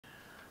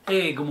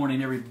Hey, good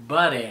morning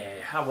everybody.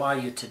 How are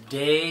you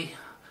today?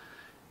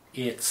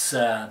 It's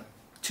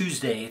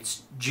Tuesday,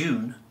 it's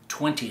June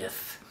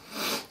 20th.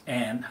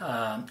 And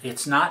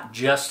it's not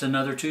just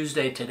another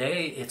Tuesday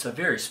today, it's a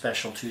very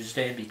special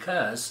Tuesday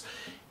because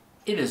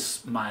it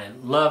is my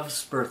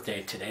love's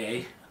birthday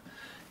today.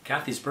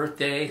 Kathy's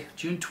birthday,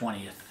 June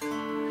 20th.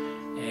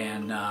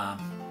 And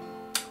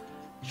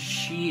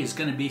she is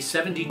going to be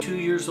 72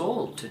 years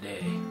old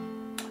today.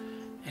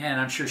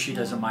 And I'm sure she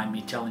doesn't mind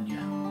me telling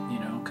you,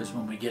 because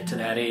when we get to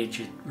that age,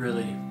 it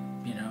really,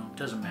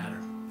 doesn't matter.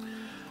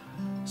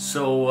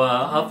 So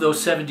of those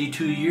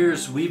 72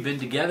 years, we've been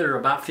together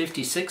about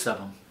 56 of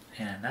them.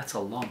 And that's a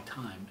long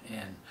time.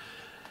 And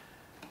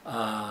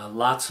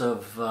lots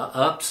of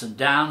ups and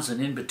downs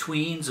and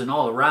in-betweens and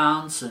all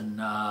arounds.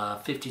 And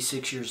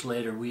 56 years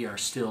later, we are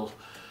still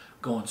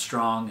going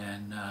strong.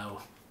 And,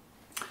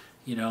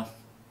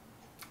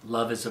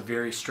 love is a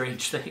very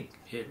strange thing.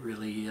 It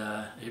really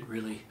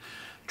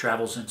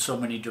travels in so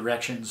many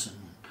directions,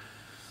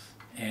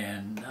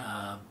 and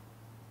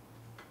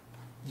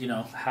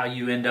how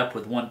you end up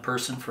with one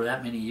person for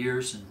that many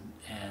years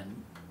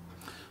and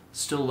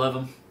still love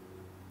them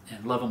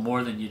and love them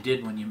more than you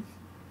did when you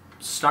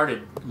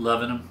started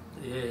loving them.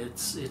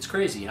 It's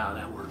crazy how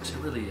that works. It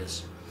really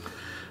is.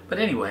 But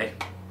anyway,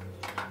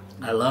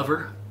 I love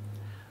her.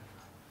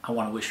 I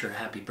want to wish her a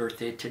happy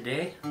birthday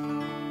today,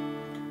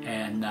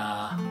 and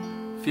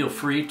feel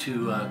free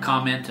to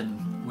comment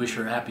and wish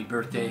her a happy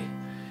birthday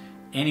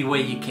any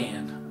way you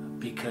can,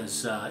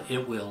 because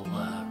it will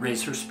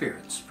raise her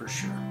spirits for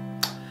sure.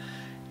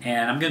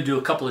 And I'm going to do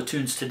a couple of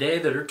tunes today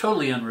that are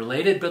totally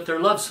unrelated, but they're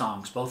love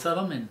songs, both of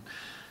them, and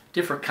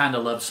different kind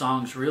of love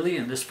songs really.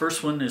 And this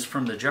first one is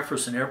from the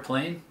Jefferson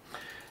Airplane.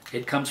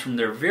 It comes from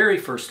their very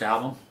first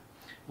album.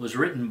 It was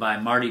written by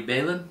Marty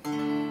Balin,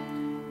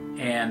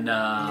 and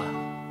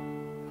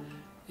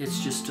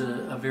it's just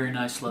a very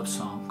nice love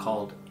song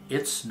called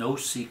It's No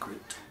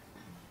Secret.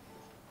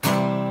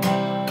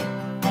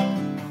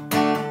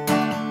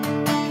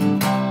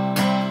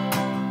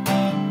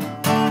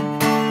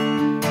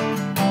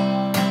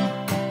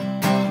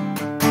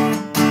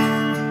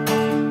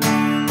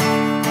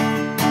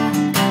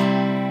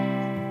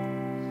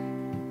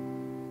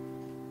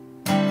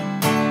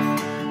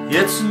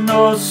 It's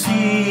no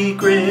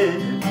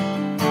secret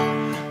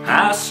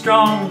how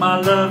strong my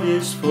love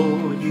is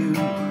for you.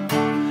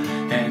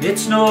 And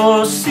it's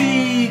no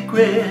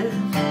secret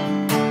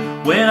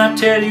when I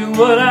tell you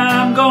what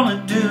I'm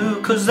gonna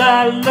do, 'cause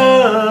I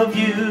love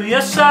you,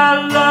 yes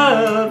I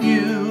love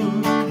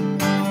you.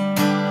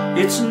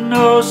 It's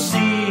no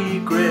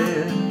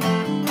secret,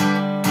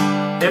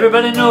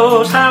 everybody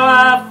knows how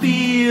I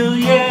feel,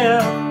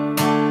 yeah.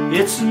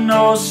 It's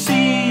no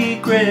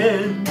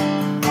secret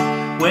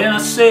when I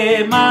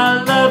say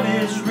my love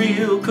is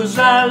real, 'cause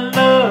I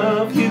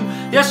love you,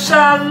 yes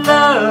I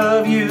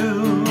love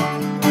you.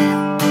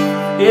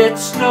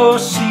 It's no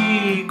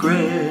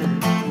secret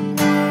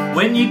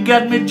when you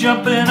got me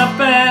jumping up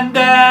and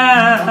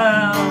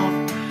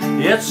down.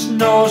 It's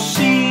no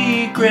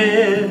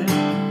secret,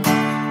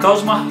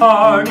 'cause my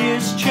heart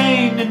is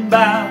chained and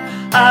bound.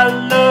 I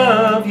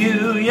love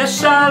you,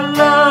 yes I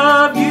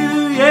love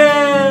you,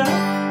 yeah.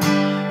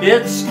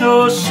 It's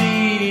no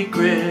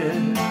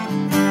secret,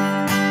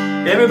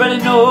 everybody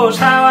knows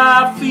how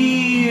I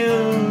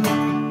feel.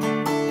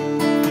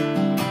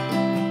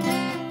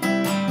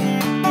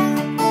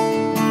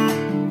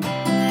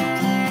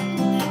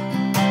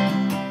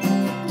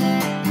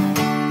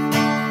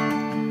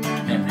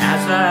 And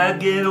as I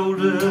get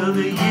older,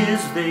 the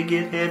years they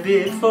get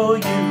heavy for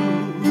you.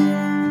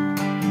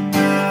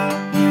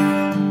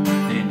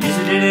 And is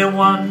it any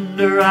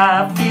wonder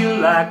I feel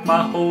like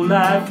my whole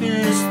life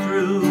is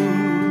through?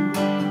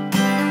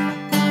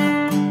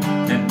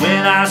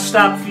 When I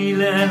stop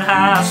feeling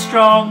how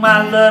strong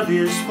my love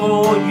is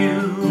for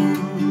you,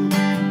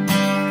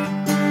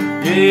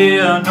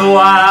 yeah, I know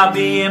I'll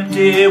be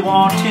empty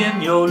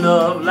wanting your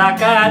love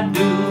like I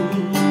do.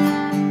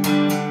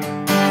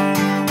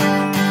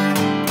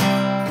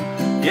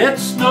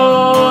 It's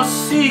no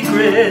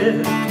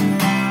secret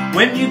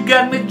when you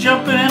got me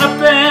jumping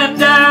up and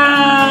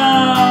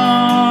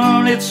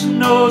down. It's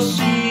no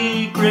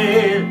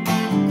secret,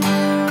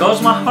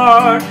 'cause my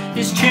heart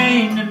is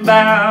chained and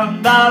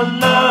bound. I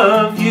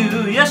love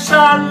you, yes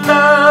I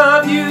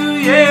love you,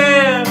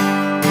 yeah.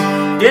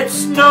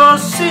 It's no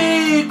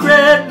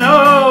secret,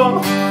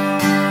 no,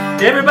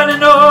 everybody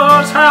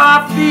knows how I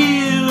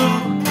feel.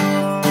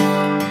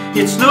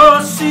 It's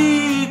no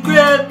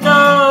secret,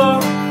 no,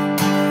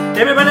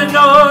 everybody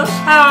knows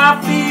how I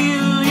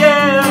feel,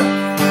 yeah.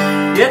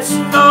 It's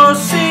no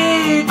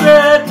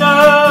secret,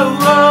 no.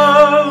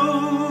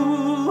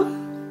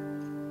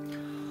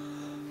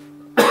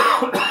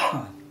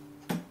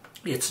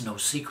 It's no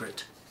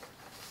secret.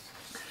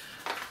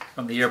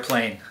 From the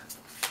Airplane.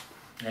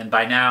 And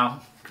by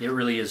now, it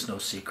really is no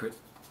secret.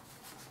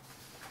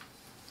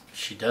 If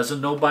she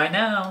doesn't know by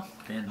now,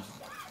 then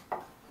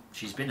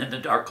she's been in the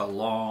dark a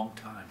long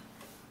time.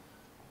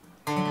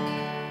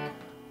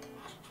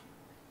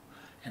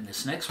 And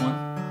this next one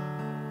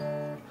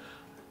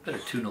Better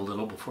tune a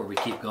little before we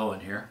keep going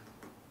here.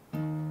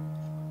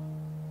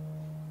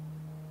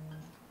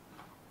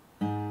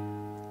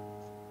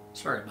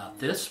 Sorry about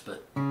this,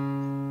 but you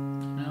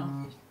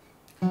know,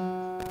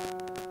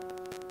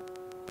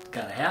 it's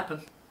gotta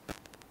happen.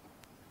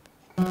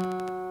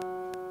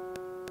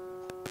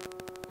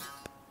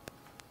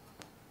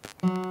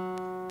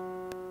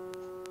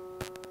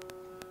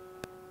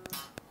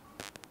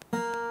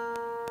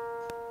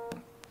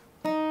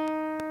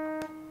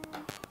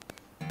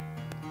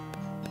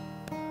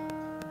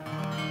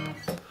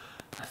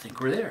 I think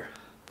we're there.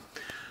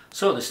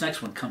 So this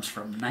next one comes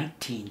from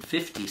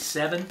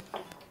 1957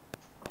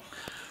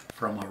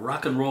 from a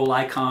rock and roll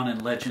icon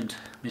and legend,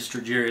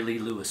 Mr. Jerry Lee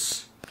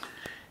Lewis.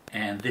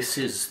 And this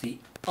is the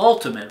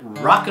ultimate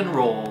rock and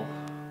roll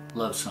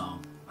love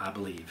song, I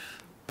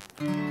believe,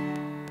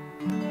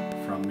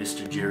 from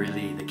Mr. Jerry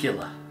Lee, the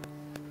Killer.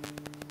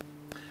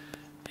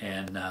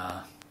 And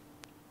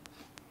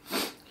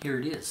here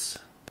it is,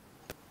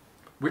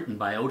 written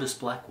by Otis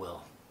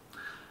Blackwell.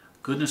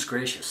 Goodness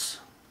gracious.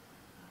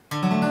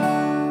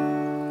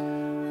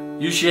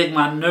 You shake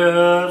my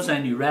nerves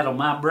and you rattle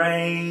my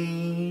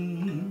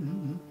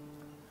brain.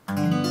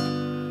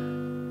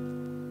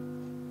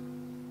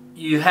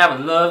 You have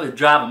a love that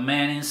drives a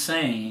man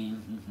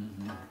insane.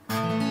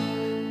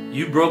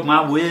 You broke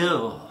my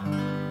will,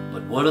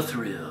 but what a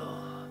thrill.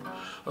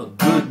 Oh,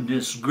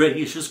 goodness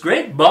gracious,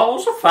 great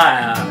balls of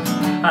fire.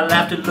 I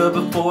laughed at love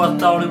before I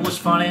thought it was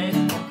funny.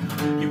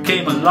 You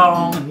came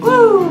along and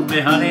wooed me,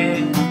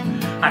 honey.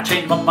 I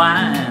changed my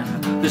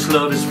mind, this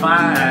love is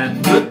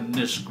fine.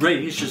 Goodness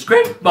gracious,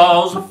 great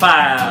balls of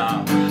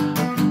fire.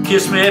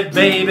 Kiss me,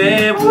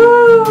 baby,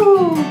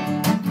 woo,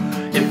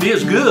 it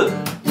feels good.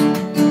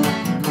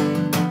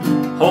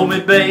 Hold me,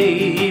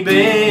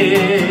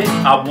 baby,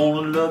 I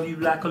wanna love you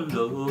like a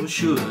lover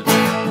should.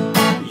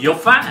 You're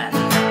fine,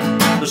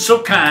 but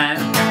so kind.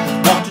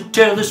 Want to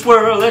tell this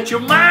world that you're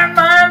mine,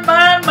 mine,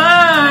 mine,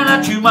 mine.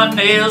 I chew my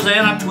nails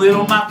and I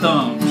twiddle my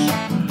thumbs.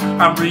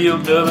 I'm real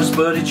nervous,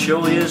 but it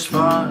sure is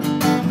fun.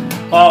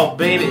 Oh,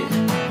 baby,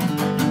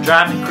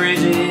 drive me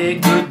crazy.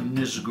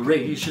 Goodness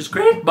gracious,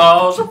 great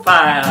balls of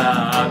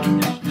fire.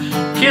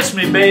 Kiss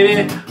me,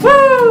 baby,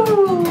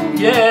 woo,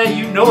 yeah,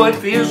 you know it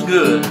feels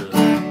good.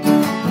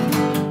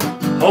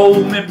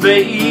 Hold me,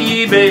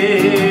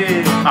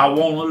 baby, I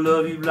wanna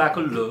love you like a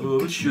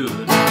lover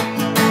should.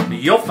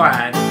 You're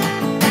fine,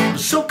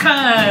 so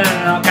kind.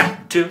 I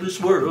got to tell this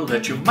world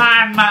that you're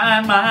mine,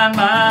 mine, mine, mine.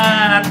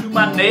 I do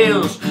my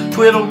nails,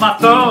 twiddle my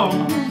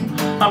thumb.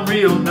 I'm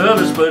real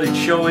nervous, but it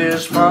sure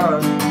is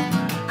fun.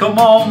 Come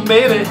on,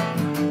 baby,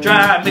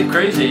 drive me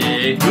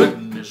crazy.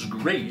 Goodness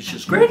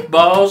gracious, great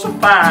balls of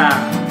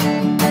fire.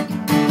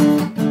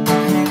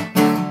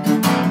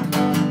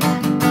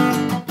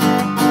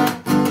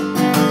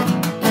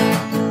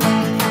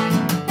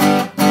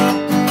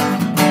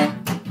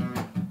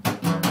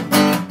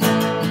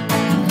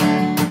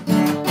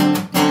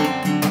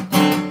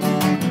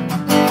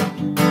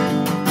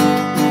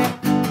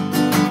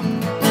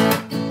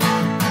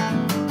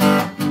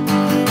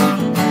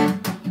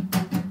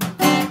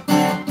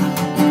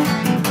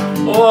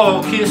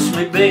 Oh, kiss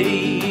me,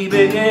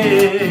 baby,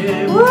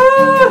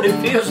 woo, it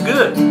feels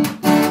good.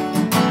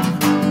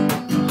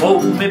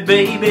 Hold me,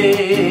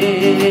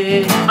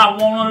 baby, I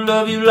wanna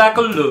love you like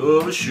a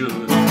lover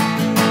should.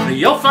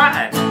 You're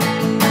fine,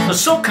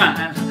 so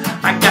kind.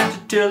 I got to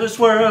tell this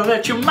world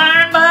that you're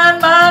mine, mine,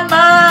 mine,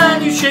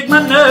 mine. You shake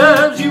my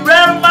nerves, you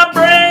rattle my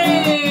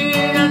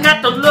brain. I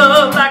got the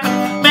love like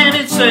a man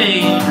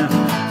insane.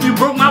 You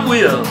broke my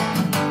will,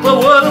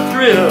 but what a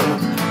thrill.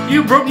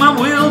 You broke my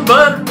will,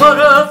 but what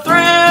a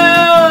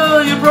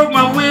thrill. You broke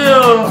my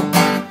will.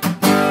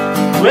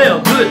 Well,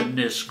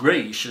 goodness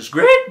gracious,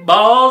 great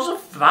balls of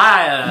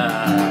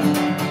fire.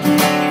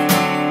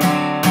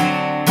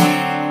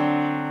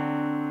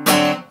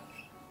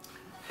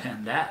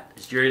 And that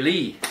is Jerry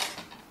Lee.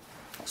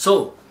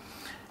 So,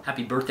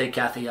 happy birthday,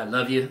 Kathy. I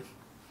love you.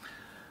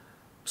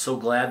 So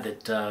glad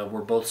that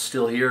we're both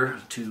still here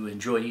to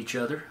enjoy each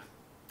other.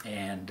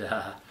 And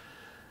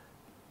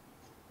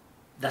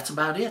that's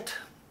about it.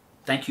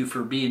 Thank you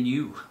for being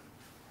you.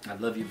 I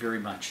love you very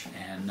much.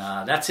 And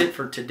that's it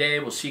for today.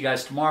 We'll see you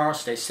guys tomorrow.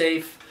 Stay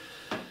safe.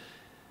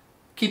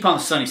 Keep on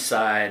the sunny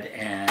side.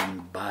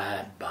 And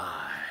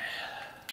bye-bye.